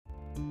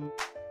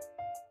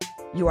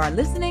You are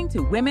listening to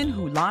Women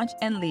Who Launch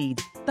and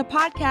Lead, the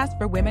podcast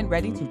for women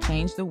ready to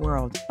change the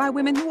world by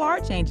women who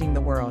are changing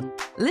the world.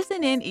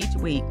 Listen in each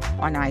week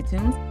on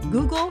iTunes,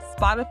 Google,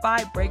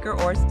 Spotify, Breaker,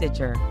 or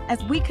Stitcher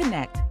as we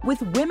connect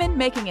with women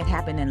making it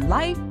happen in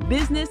life,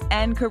 business,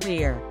 and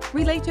career.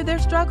 Relate to their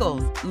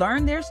struggles,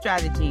 learn their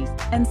strategies,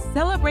 and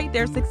celebrate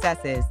their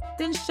successes.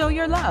 Then show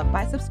your love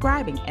by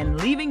subscribing and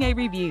leaving a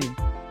review.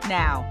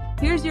 Now,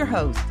 here's your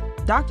host,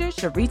 Dr.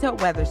 Sharita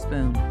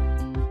Weatherspoon.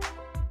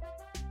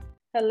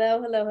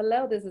 Hello, hello,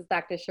 hello. This is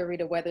Dr.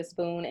 Sharita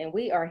Weatherspoon, and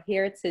we are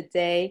here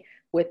today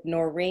with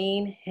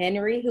Noreen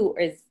Henry, who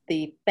is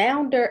the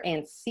founder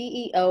and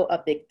CEO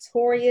of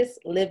Victorious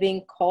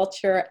Living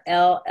Culture,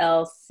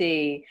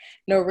 LLC.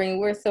 Noreen,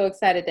 we're so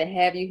excited to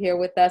have you here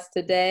with us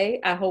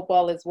today. I hope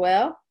all is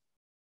well.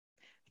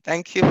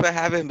 Thank you for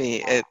having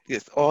me.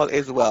 It's all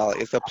is well.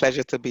 It's a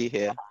pleasure to be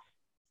here.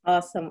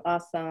 Awesome,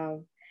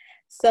 awesome.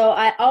 So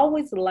I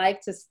always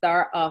like to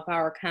start off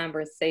our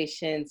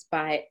conversations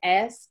by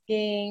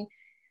asking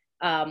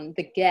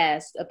the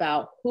guest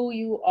about who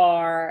you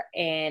are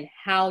and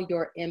how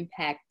you're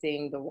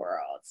impacting the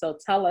world. So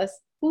tell us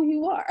who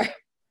you are.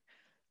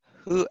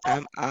 Who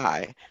am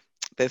I?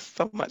 There's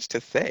so much to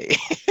say.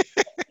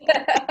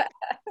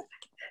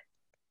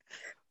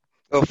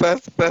 Well,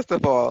 first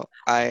of all,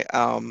 I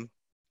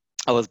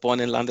was born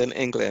in London,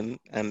 England,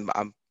 and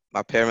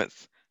my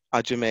parents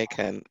are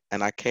Jamaican,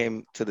 and I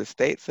came to the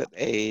States at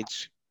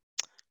age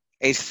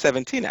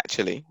 17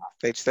 actually,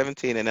 age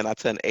 17, and then I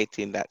turned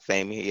 18 that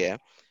same year.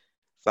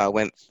 So I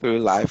went through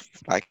life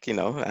like,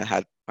 I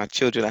had my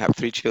children. I have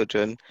 3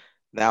 children.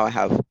 Now I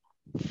have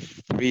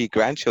 3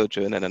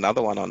 grandchildren and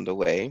another one on the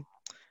way,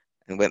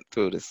 and went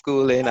through the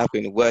schooling. I've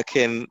been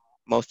working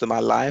most of my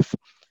life.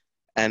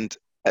 And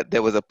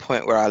there was a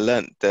point where I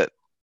learned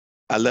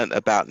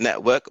about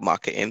network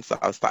marketing. So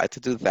I started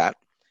to do that.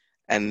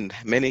 And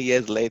many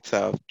years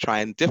later,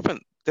 trying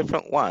different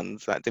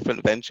ones, like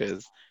different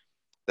ventures,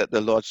 that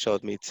the Lord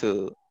showed me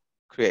to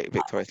create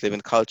Victorious Living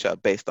Culture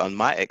based on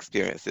my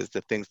experiences,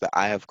 the things that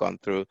I have gone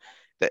through,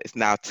 that is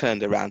now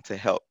turned around to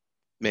help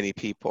many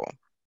people.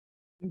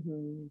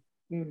 Mm-hmm.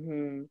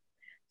 Mm-hmm.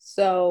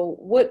 So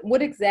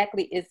what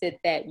exactly is it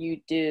that you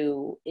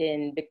do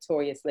in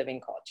Victorious Living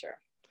Culture?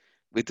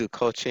 We do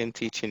coaching,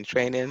 teaching,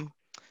 training,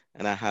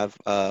 and I have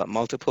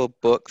multiple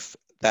books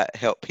that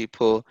help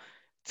people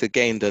to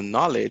gain the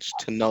knowledge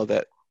to know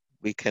that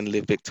we can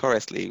live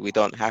victoriously. We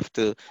don't have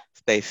to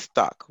stay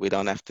stuck. We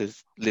don't have to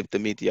live the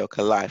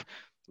mediocre life.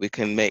 We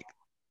can make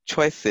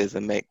choices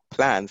and make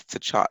plans to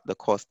chart the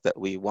course that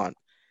we want,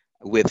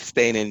 with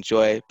staying in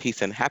joy,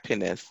 peace, and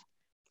happiness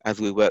as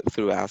we work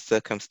through our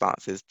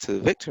circumstances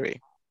to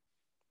victory.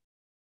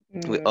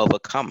 We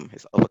overcome.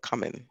 It's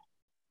overcoming.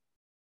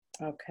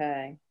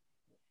 Okay.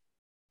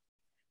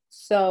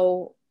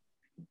 So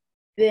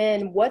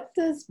then what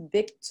does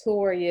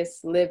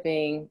victorious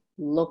living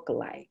look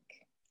like?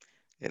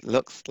 It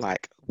looks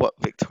like what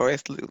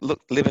victorious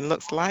living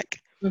looks like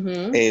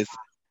is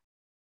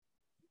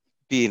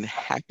being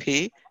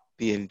happy,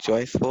 being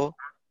joyful,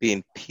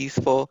 being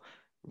peaceful,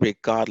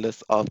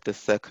 regardless of the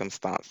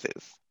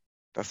circumstances.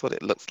 That's what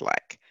it looks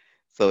like.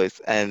 So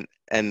it's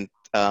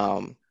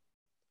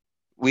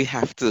we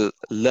have to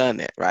learn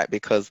it, right?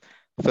 Because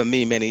for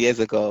me, many years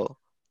ago,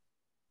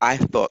 I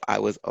thought I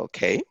was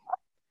okay,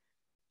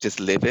 just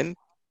living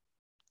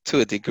to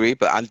a degree,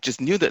 but I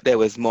just knew that there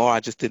was more. I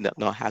just didn't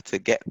know how to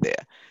get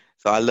there.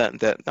 So I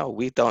learned that no,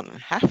 we don't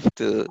have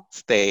to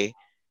stay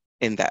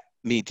in that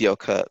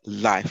mediocre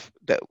life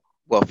that,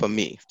 well, for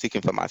me,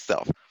 speaking for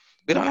myself,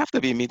 we don't have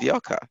to be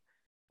mediocre.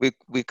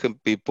 We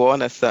could be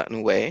born a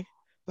certain way,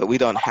 but we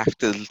don't have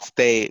to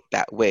stay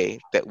that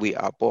way that we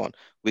are born.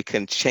 We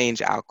can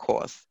change our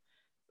course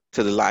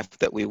to the life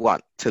that we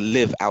want, to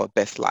live our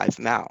best lives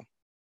now.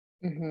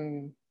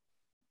 Mm-hmm.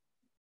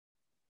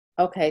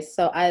 Okay,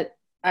 so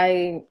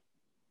I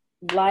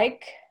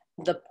like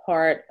the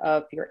part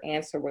of your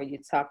answer where you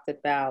talked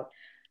about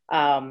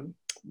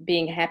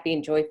being happy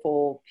and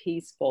joyful,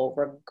 peaceful,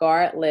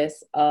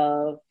 regardless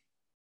of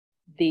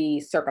the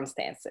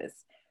circumstances.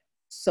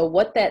 So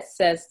what that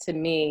says to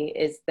me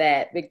is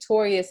that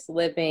victorious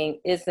living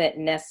isn't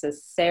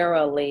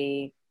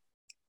necessarily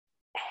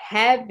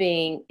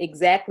having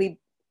exactly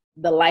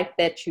the life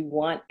that you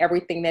want,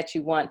 everything that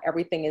you want,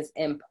 everything is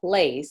in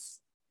place,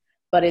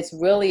 but it's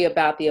really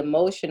about the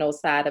emotional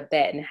side of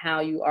that and how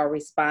you are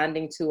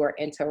responding to or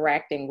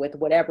interacting with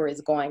whatever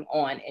is going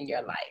on in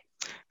your life.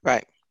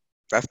 Right.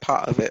 That's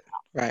part of it,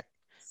 right?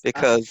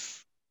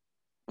 Because,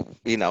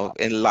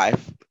 in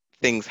life,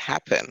 things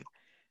happen,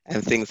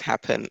 and things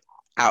happen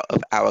out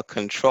of our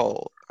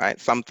control, right?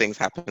 Some things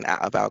happen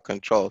out of our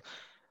control,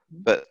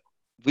 but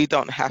we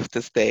don't have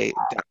to stay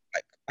down.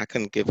 Like, I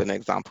can give an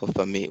example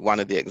for me. One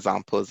of the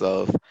examples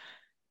of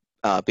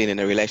being in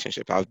a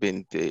relationship, I've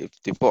been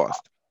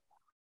divorced.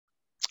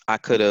 I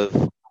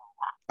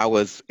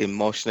was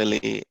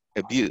emotionally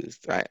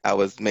abused, right? I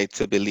was made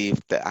to believe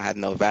that I had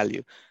no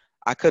value.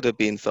 I could have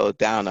been so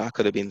down, I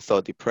could have been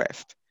so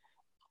depressed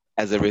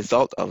as a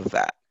result of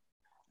that.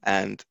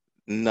 And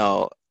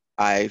no,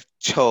 I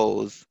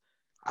chose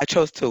I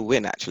chose to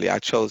win actually. I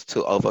chose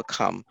to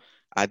overcome.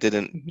 I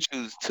didn't Mhm.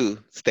 choose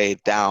to stay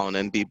down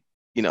and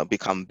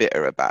become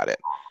bitter about it.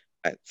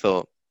 Right?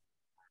 So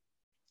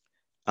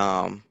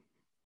um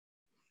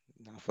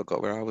I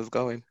forgot where I was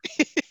going.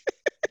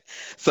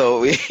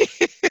 So we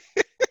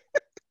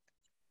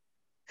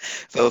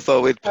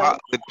so with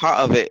part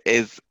of it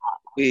is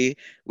we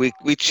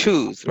we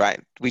choose, right?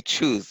 We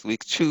choose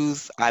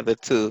either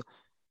to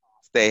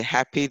stay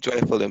happy,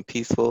 joyful, and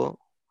peaceful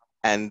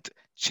and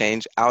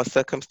change our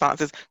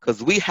circumstances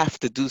because we have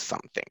to do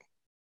something.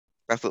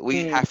 That's what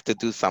we Mm, have to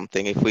do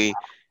something. If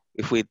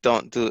we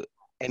don't do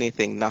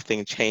anything,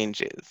 nothing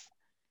changes.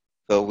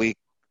 So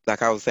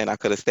like I was saying, I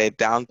could have stayed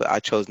down, but I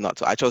chose not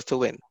to. I chose to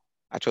win.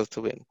 I chose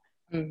to win.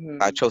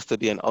 I mhm. chose to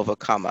be an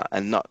overcomer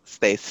and not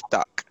stay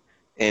stuck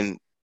in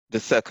the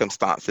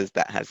circumstances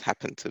that has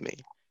happened to me.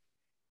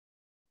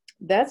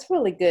 That's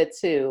really good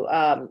too.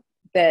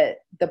 That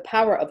the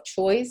power of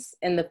choice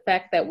and the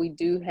fact that we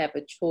do have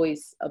a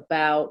choice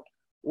about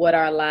what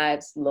our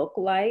lives look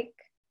like.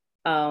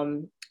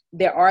 Um,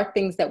 there are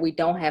things that we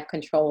don't have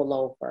control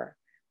over,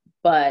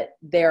 but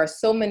there are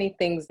so many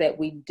things that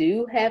we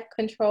do have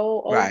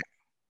control over Right,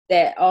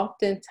 that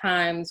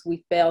oftentimes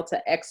we fail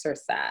to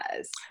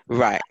exercise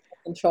right,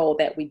 control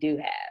that we do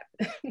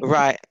have.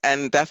 right.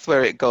 And that's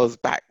where it goes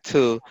back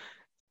to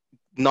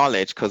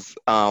knowledge, because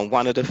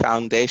one of the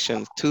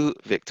foundations to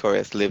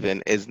victorious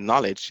living is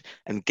knowledge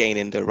and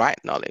gaining the right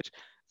knowledge.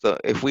 So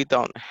if we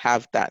don't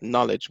have that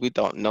knowledge, we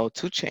don't know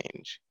to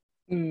change.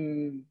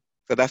 Mm,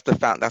 So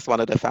that's one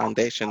of the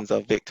foundations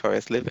of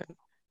victorious living.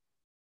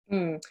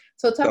 mm.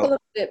 So talk a So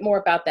little bit more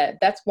about that.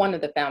 That's one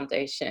of the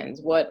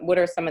foundations. What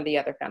are some of the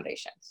other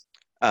foundations?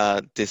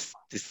 this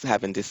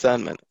having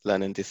discernment,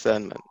 learning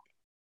discernment,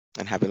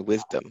 and having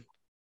wisdom.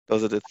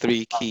 Those are the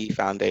three key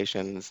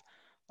foundations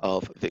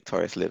of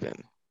victorious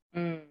living.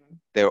 Mm,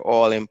 They're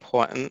all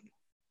important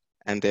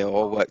and they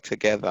all work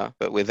together,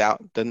 but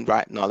without the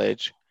right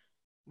knowledge,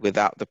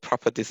 without the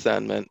proper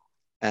discernment,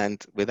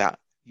 and without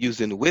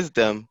using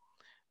wisdom,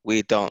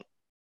 we don't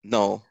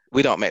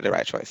make the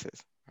right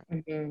choices.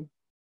 hmm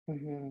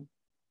hmm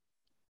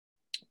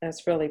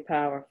That's really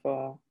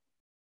powerful.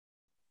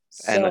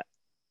 And So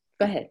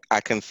go ahead. I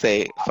can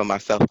say for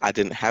myself, I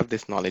didn't have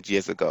this knowledge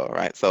years ago,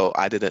 right? So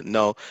I didn't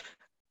know,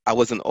 I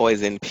wasn't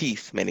always in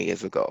peace many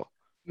years ago.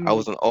 I Mm,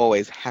 wasn't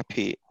always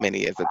happy many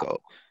years ago.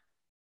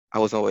 I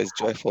wasn't always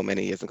joyful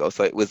many years ago.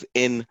 So it was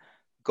in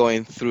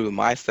going through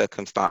my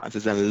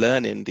circumstances and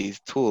learning these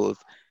tools,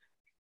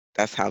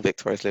 that's how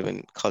victorious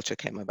living culture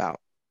came about.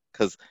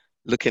 Because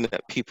looking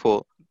at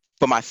people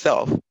for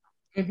myself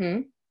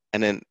hmm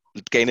and then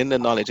gaining the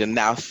knowledge and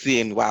now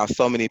seeing, wow,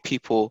 so many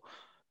people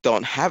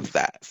don't have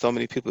that. So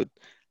many people,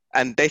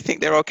 and they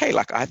think they're okay.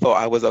 Like I thought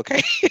I was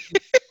okay.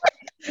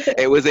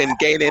 It was in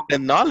gaining the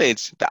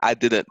knowledge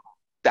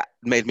that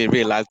made me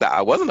realize that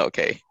I wasn't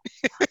okay.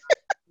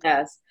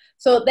 Yes.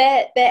 So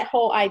that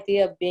whole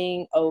idea of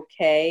being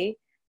okay,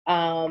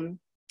 um,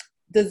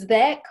 does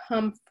that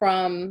come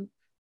from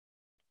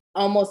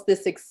almost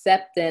this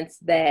acceptance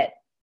that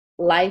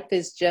life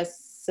is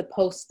just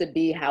supposed to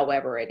be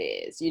however it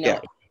is? You Yeah, know,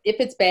 if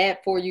it's bad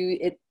for you,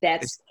 it's,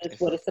 that's just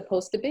it's what it's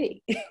supposed to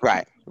be.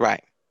 right,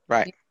 right,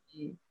 right.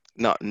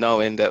 Not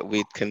knowing that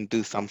we can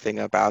do something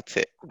about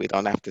it. We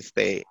don't have to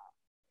stay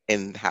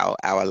in how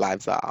our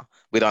lives are.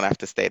 We don't have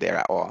to stay there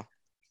at all.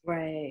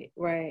 Right,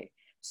 right.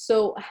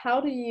 So,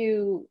 how do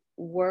you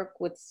work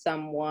with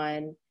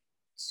someone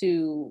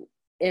to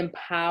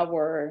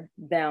empower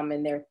them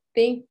in their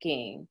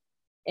thinking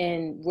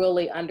and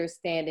really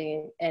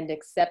understanding and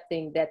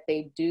accepting that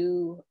they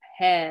do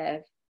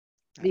have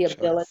That the choice.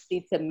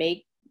 ability to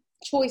make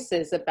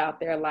choices about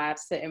their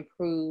lives to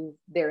improve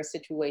their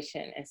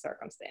situation and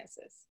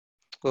circumstances?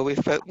 Well, we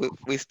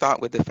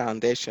start with the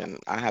foundation.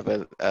 I have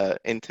a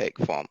intake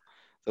form.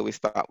 So we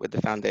start with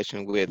the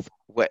foundation with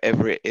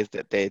whatever it is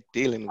that they're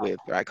dealing with,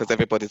 right? Because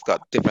everybody's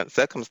got different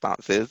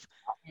circumstances.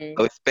 Mhm.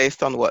 So it's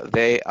based on what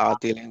they are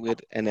dealing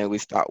with, and then we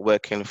start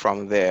working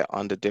from there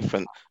on the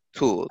different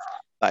tools.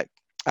 Like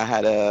I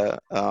had a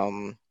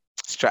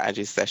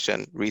strategy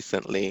session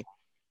recently,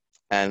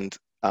 and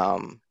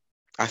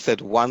I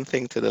said one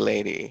thing to the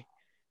lady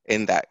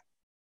in that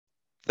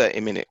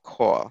 30-minute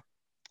call,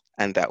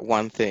 and that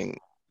one thing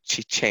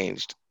she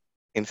changed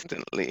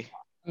instantly.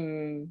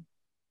 Mm,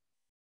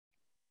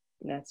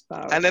 that's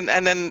And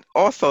powerful. then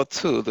also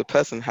too, the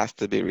person has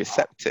to be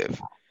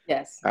receptive,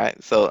 Yes.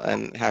 right? So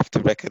and have to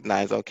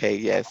recognize, okay,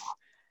 yes,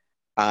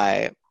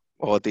 I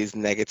all these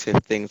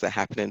negative things are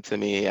happening to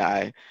me.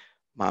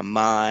 My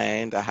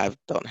mind, I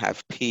don't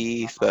have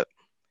peace. But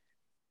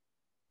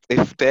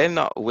if they're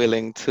not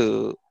willing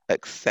to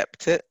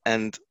accept it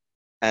and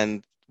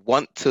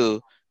want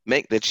to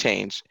make the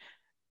change,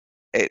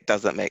 it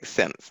doesn't make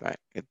sense, right?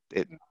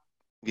 It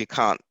you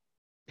can't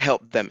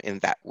help them in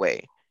that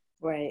way.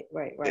 Right,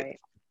 right, It, right.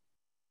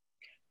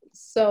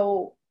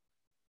 So,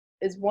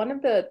 is one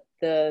of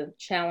the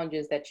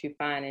challenges that you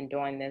find in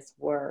doing this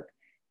work,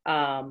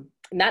 not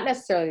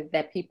necessarily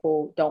that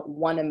people don't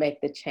want to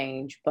make the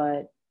change,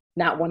 but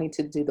not wanting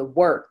to do the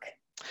work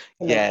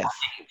to make Yes.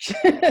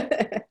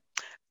 change.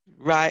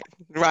 Right,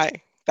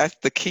 right. That's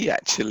the key,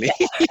 actually.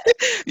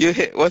 You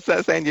hit, what's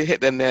that saying? You hit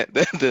the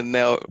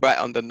nail right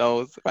on the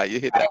nose, right? You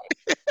hit that.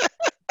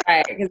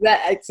 Right,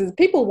 because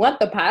people want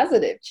the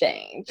positive They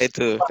change,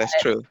 do. but That's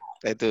true.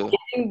 They do.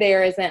 getting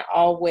there isn't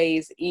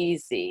always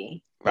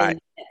easy, Right.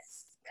 and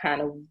that's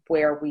kind of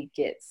where we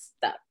get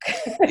stuck.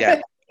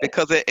 Yeah.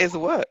 Because it is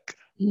work.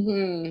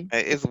 Hmm.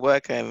 It is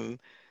work, and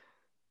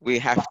we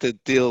have to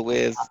deal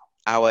with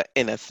our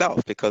inner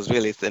self because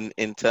really it's an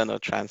internal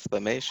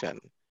transformation,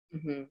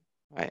 Hmm.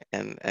 right?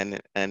 And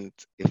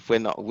if we're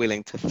not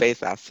willing to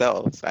face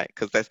ourselves, right?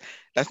 Because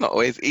that's not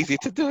always easy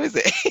to do, is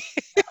it?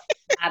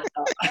 Not at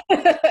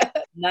all.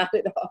 Not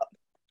at all.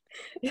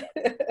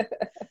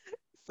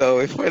 So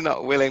if we're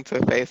not willing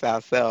to face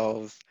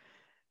ourselves,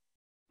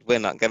 we're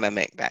not going to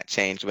make that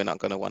change. We're not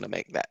going to want to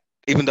make that,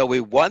 even though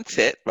we want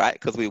it, right?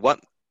 Because we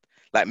want,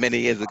 like many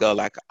years ago,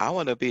 like I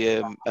want to be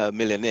a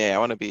millionaire. I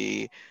want to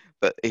be,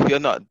 but if you're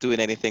not doing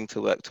anything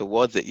to work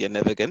towards it, you're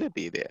never going to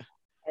be there.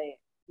 Right,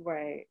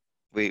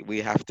 right.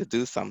 We have to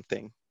do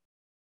something.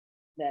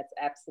 That's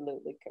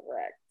absolutely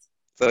correct.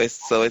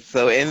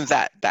 So in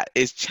that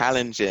is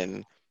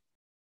challenging.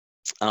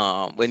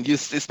 When you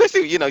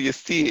especially you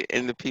see it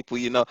in the people,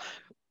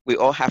 we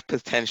all have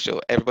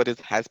potential. Everybody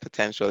has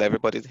potential.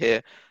 Everybody's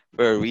here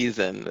for a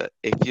reason.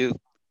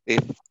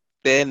 If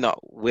they're not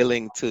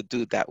willing to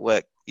do that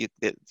work, you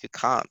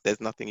can't. There's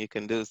nothing you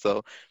can do.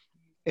 So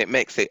it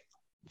makes it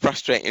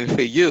frustrating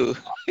for you,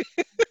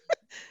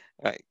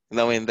 right?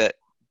 Knowing that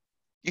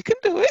you can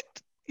do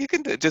it. You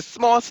can do it. Just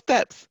small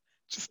steps.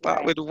 Just start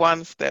Right. with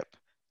one step,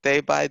 day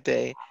by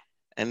day,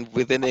 and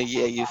within a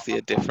year you see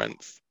a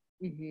difference.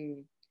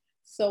 Hmm.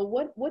 So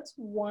what's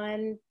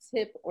one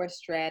tip or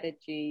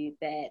strategy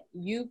that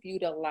you've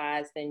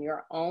utilized in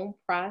your own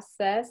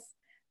process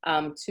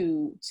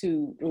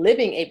to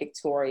living a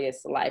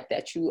victorious life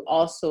that you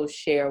also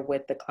share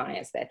with the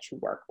clients that you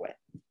work with?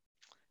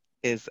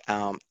 Is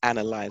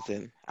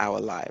analyzing our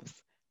lives,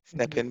 Hmm.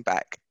 stepping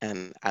back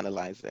and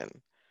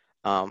analyzing.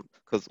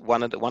 Because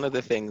one of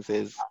the things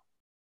is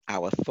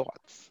our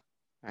thoughts,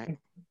 right?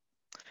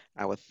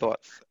 Our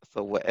thoughts.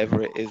 So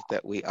whatever it is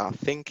that we are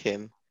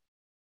thinking,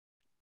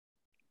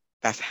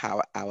 that's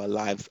how our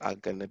lives are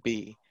going to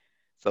be.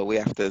 So we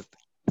have to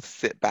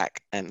sit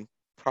back and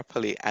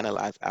properly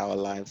analyze our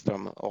lives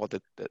from all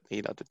the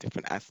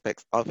different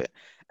aspects of it.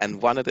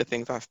 And one of the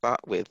things I start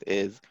with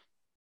is,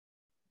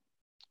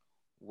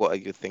 what are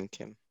you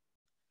thinking?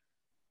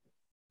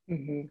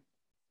 Hmm.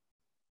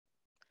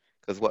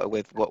 Because what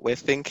we're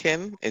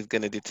thinking is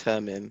going to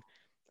determine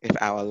if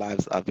our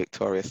lives are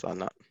victorious or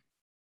not.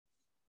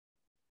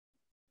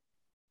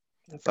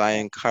 So I Okay.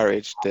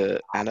 encourage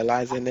the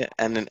analyzing it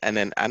and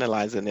then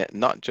analyzing it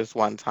not just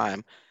one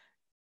time.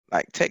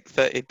 Like take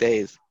 30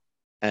 days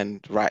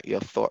and write your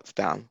thoughts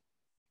down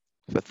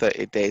for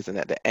 30 days, and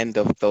at the end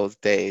of those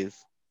days,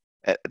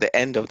 at the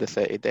end of the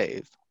 30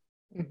 days,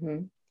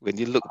 Hmm. when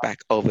you look back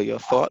over your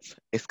thoughts,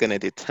 it's going to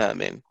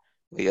determine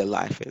where your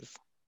life is.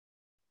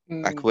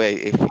 Like where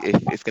if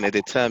it's going to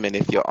determine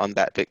if you're on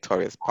that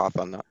victorious path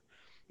or not.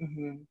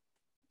 Hmm.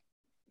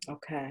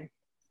 Okay.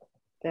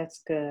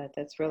 That's good.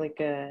 That's really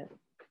good.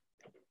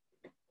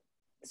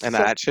 And I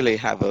So, actually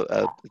have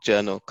a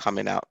journal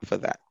coming out for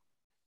that.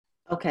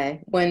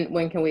 okay.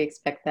 When can we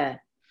expect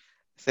that?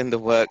 It's in the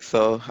work,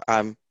 so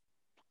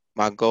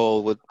my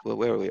goal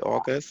where are we,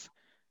 August?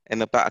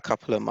 In about a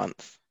couple of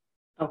months,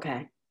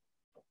 Okay.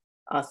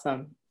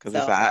 Awesome. because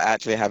So, I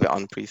actually have it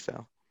on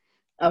pre-sale.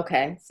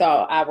 okay. So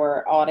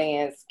our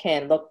audience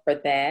can look for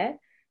that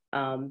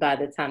by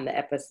the time the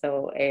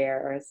episode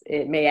airs.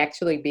 It may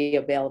actually be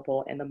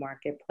available in the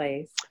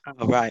marketplace.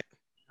 All right,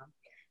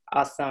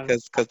 Awesome.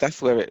 because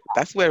that's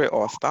where it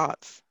all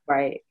starts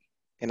Right.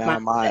 in My, our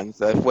minds.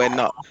 So if we're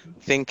not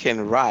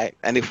thinking right,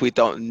 and if we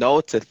don't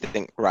know to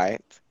think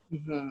right,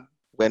 hmm.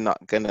 we're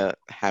not gonna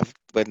have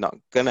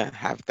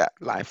that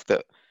life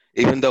that,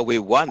 even though we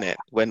want it,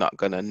 we're not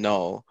gonna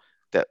know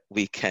that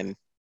we can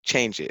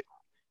change it.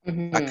 I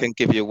Hmm. can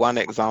give you one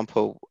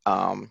example,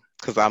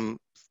 because I'm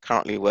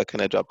currently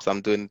working a job, so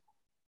I'm doing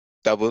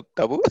double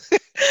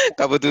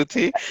double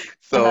duty. Uh-huh.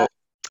 So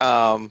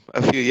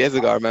a few years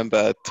ago, I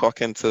remember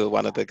talking to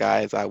one of the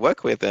guys I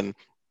work with, and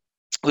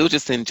we were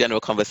just in general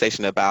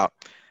conversation about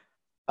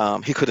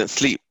he couldn't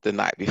sleep the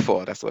night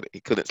before. That's what he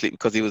couldn't sleep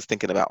because he was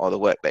thinking about all the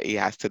work that he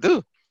has to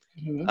do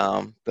Hmm.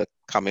 the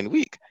coming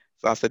week.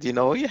 So I said,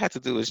 all you had to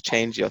do was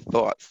change your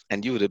thoughts,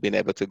 and you would have been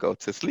able to go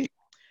to sleep.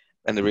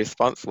 And the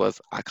response was,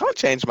 I can't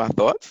change my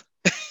thoughts.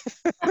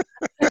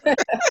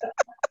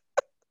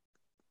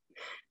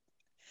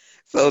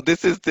 So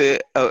this is the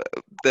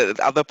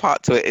other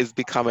part to it, is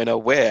becoming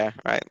aware,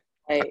 right?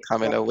 Right.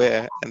 Becoming Right.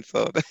 aware, and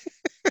so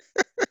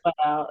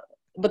Wow.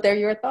 But they're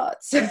your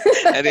thoughts.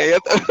 and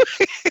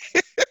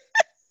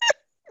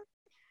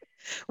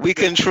we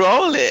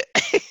control it.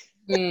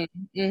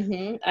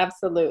 Mm-hmm.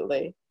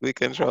 Absolutely. We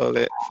control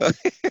it. So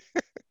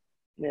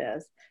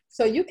Yes.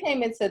 So you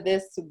came into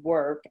this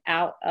work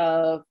out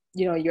of,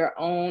 your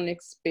own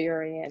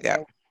experience yeah,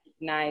 and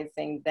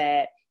recognizing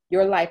that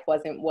your life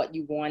wasn't what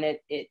you wanted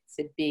it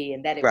to be,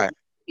 and that it Right.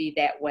 would be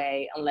that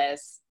way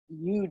unless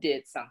you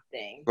did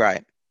something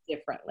Right.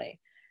 differently.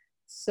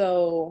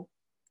 So,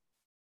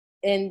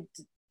 in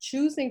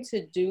choosing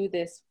to do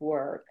this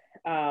work,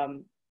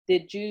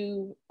 did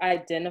you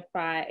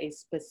identify a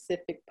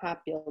specific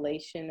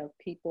population of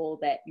people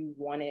that you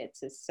wanted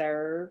to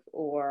serve,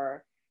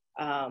 or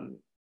um,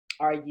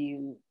 are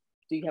you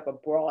do you have a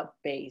broad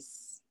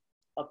base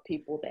of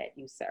people that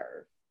you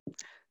serve?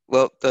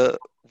 Well,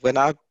 when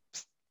I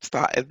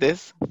started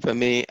this, for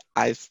me,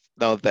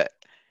 know that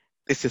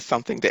this is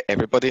something that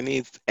everybody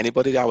needs.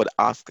 Anybody that I would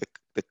ask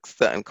the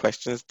certain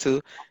questions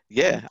to,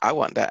 yeah, I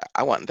want that.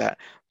 I want that.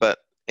 But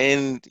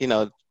in,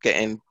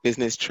 getting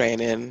business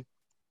training,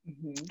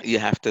 Mm-hmm. you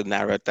have to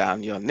narrow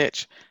down your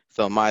niche.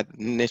 So my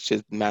niche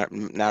is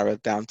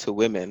narrowed down to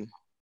women.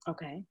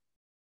 Okay.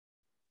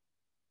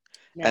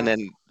 And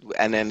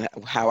Now, then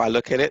how I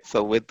look at it,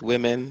 so with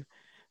women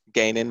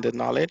gaining the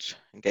knowledge,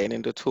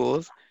 gaining the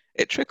tools,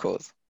 it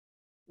trickles.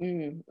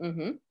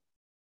 mm-hmm.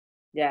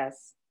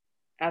 Yes,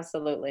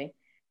 absolutely.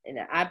 And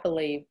I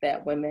believe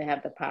that women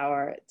have the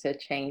power to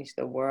change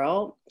the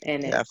world.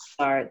 And it Yes.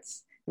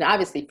 starts, now,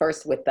 obviously,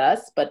 first with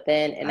us, but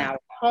then in Right. our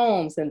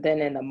homes and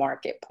then in the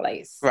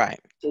marketplace, Right.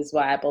 which is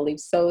why I believe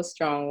so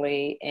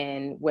strongly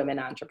in women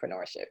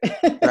entrepreneurship.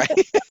 Right.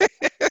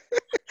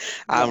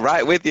 I'm Yeah,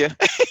 right with you.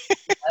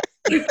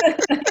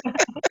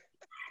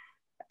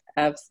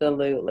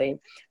 absolutely.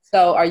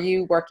 So, are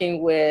you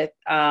working with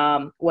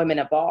women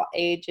of all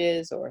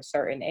ages or a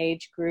certain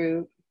age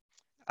group?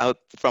 Out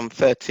from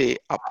 30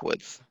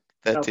 upwards.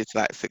 30 to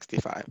like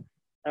 65.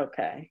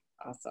 Okay,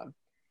 awesome.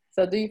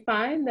 So do you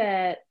find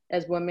that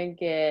as women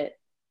get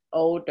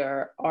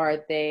older, are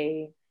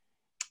they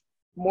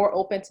more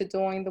open to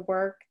doing the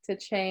work to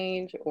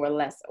change or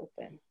less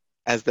open?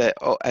 As they're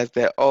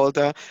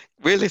older,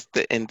 really it's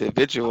the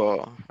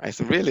individual.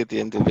 It's really the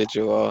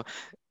individual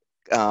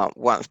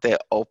once they're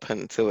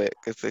open to it.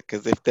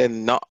 Because if they're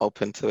not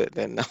open to it,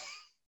 then no.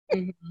 So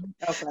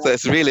Okay,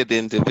 it's really the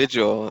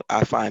individual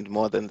I find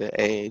more than the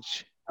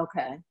age.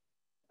 okay,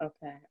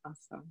 okay,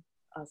 awesome,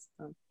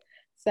 awesome.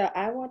 So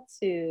I want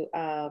to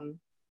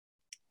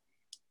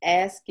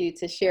ask you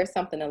to share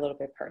something a little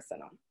bit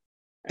personal.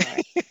 All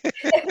right.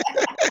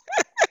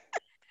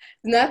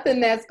 Nothing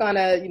that's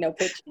gonna,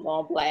 put you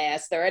on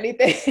blast or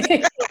anything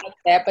like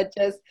that, but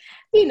just,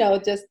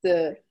 just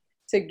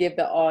to give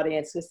the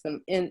audience just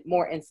some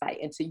more insight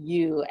into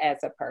you as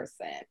a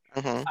person.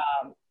 Hmm.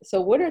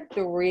 So, what are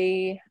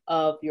three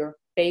of your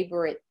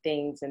favorite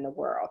things in the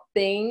world?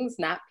 Things,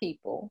 not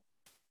people,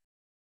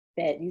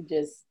 that you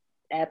just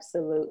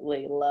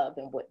absolutely love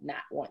and would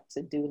not want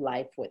to do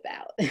life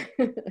without.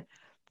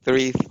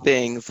 Three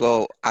things.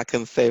 Well, I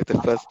can say the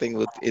first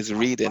thing is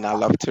reading. I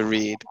love to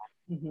read.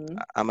 Hmm.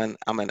 I'm an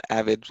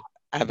avid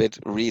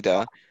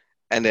reader.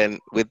 And then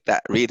with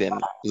that reading,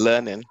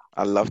 learning.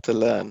 I love to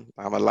learn.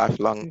 I'm a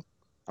lifelong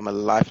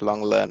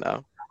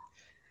learner.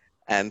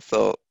 And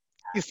so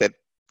you said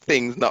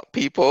things, not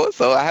people.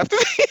 So I have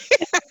to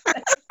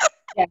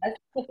Yes.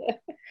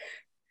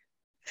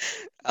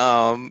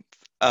 um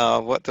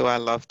what do I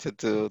love to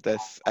do?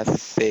 There's a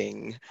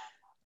thing.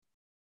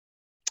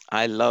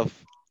 I love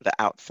the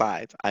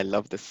outside. I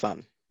love the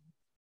sun.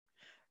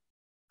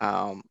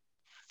 Um,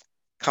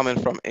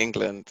 Coming from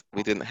England,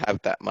 we didn't have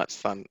that much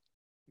sun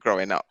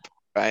growing up,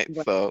 right?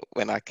 So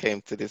when I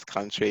came to this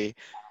country,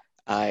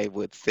 I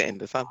would sit in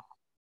the sun,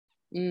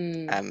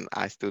 Mm, and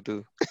I still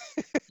do.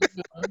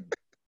 mhm.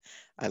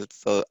 And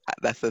so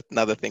that's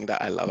another thing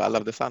that I love. I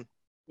love the sun.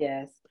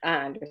 Yes,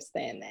 I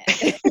understand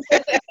that.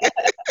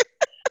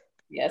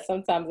 Yeah,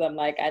 sometimes I'm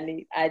like,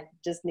 I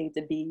just need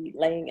to be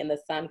laying in the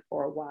sun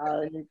for a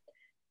while, and it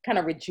kind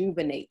of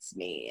rejuvenates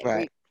me and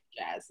Right.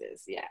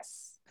 re-energizes.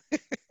 Yes.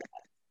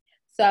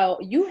 So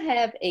you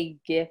have a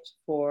gift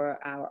for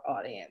our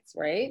audience,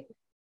 right?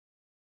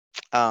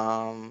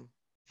 Um,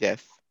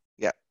 yes.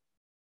 Yep.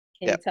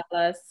 Can you Yep. tell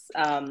us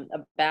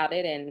about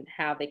it and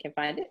how they can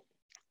find it?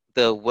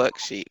 The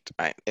worksheet,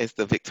 right, is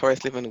the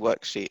Victorious Living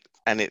worksheet,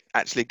 and it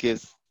actually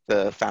gives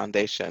the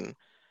foundation.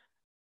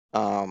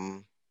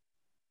 Um,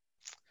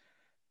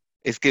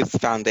 it gives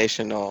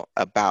foundational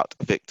about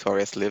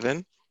Victorious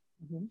Living,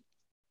 Mhm.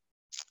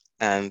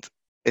 and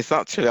it's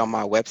actually on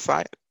my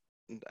website,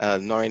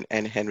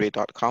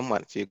 norrinnhenry.com.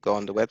 Once you go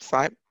on the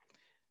website,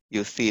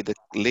 you'll see the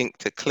link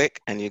to click,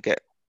 and you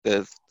get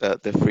the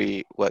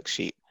free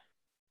worksheet.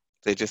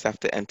 So you just have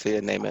to enter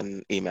your name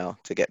and email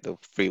to get the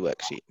free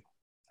worksheet.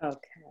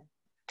 Okay.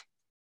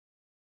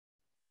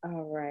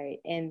 All right.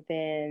 And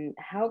then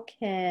how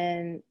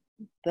can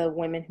the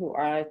women who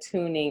are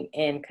tuning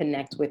in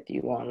connect with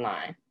you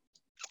online?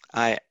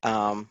 My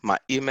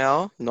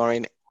email,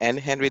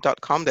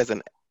 norrinnhenry.com.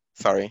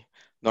 Sorry,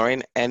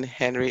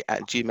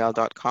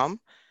 norrinnhenry@gmail.com.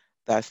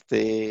 That's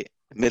the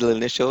middle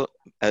initial.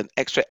 An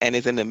extra N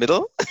is in the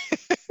middle.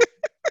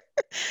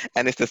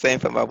 And it's the same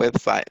for my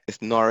website. It's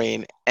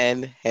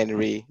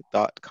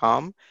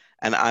norrinnhenry.com.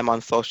 And I'm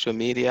on social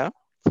media,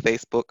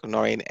 Facebook,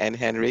 Noreen N.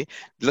 Henry.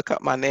 Look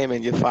up my name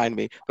and you'll find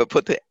me. But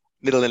put the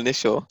middle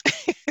initial.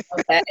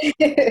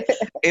 Okay.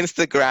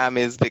 Instagram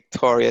is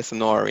Victorious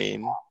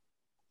Noreen.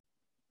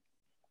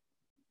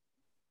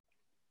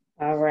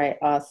 All right,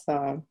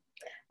 awesome.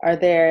 Are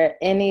there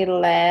any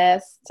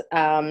last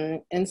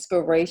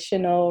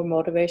inspirational,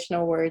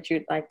 motivational words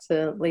you'd like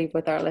to leave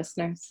with our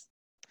listeners?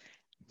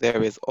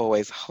 There is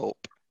always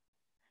hope.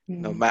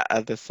 No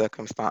matter the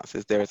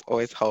circumstances, there is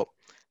always hope.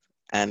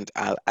 And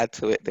I'll add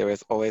to it, there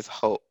is always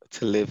hope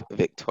to live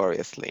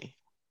victoriously.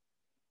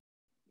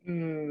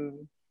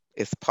 Mm.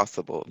 It's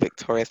possible.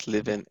 Victorious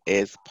living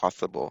is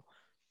possible.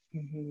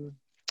 Mm-hmm.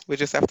 We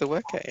just have to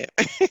work at it.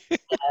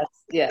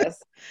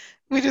 Yes.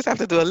 We just have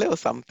to do a little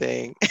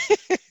something.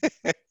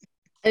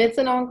 And it's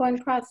an ongoing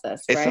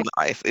process, right?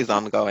 It's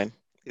ongoing.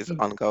 It's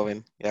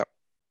ongoing. Yep.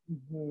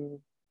 Mm-hmm.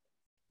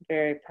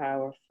 Very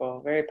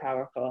powerful. Very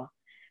powerful.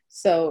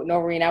 So,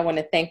 Noreen, I want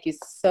to thank you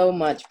so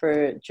much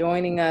for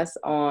joining us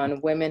on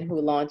Women Who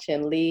Launch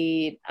and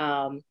Lead.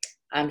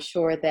 I'm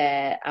sure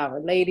that our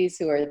ladies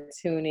who are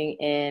tuning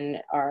in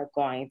are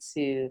going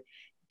to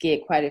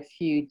get quite a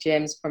few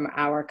gems from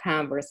our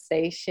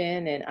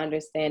conversation and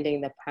understanding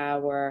the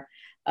power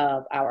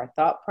of our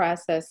thought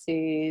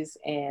processes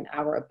and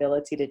our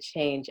ability to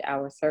change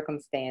our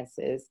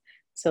circumstances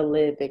to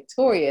live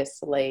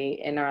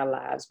victoriously in our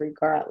lives,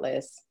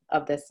 regardless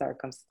of the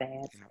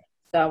circumstance. Yeah.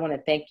 So I want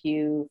to thank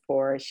you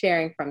for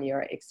sharing from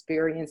your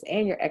experience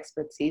and your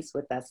expertise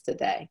with us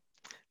today.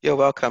 You're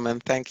welcome,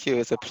 and thank you.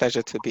 It's a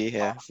pleasure to be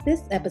here.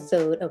 This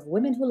episode of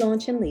Women Who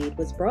Launch and Lead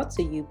was brought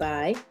to you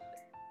by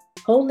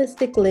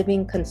Holistic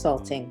Living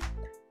Consulting.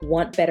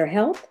 Want better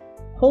health?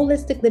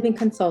 Holistic Living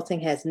Consulting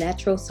has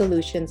natural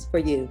solutions for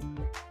you.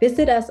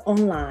 Visit us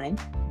online,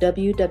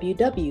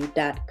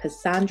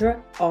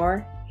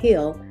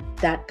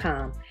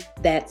 www.cassandrarhill.com.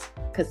 That's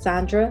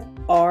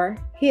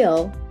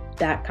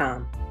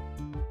cassandrarhill.com.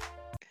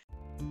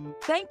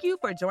 Thank you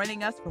for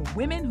joining us for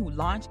Women Who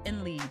Launch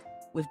and Lead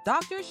with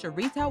Dr.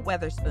 Sharita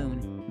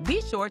Weatherspoon.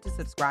 Be sure to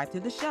subscribe to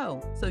the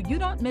show so you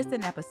don't miss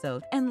an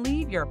episode and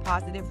leave your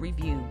positive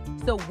review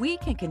so we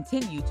can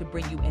continue to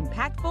bring you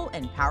impactful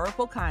and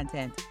powerful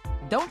content.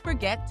 Don't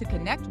forget to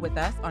connect with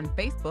us on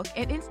Facebook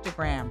and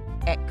Instagram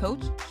at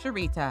Coach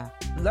Sharita.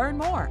 Learn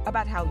more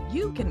about how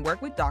you can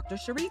work with Dr.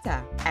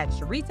 Sharita at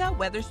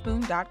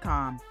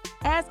SharitaWeatherspoon.com.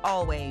 As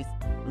always,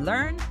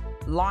 learn,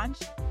 launch,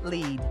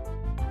 lead.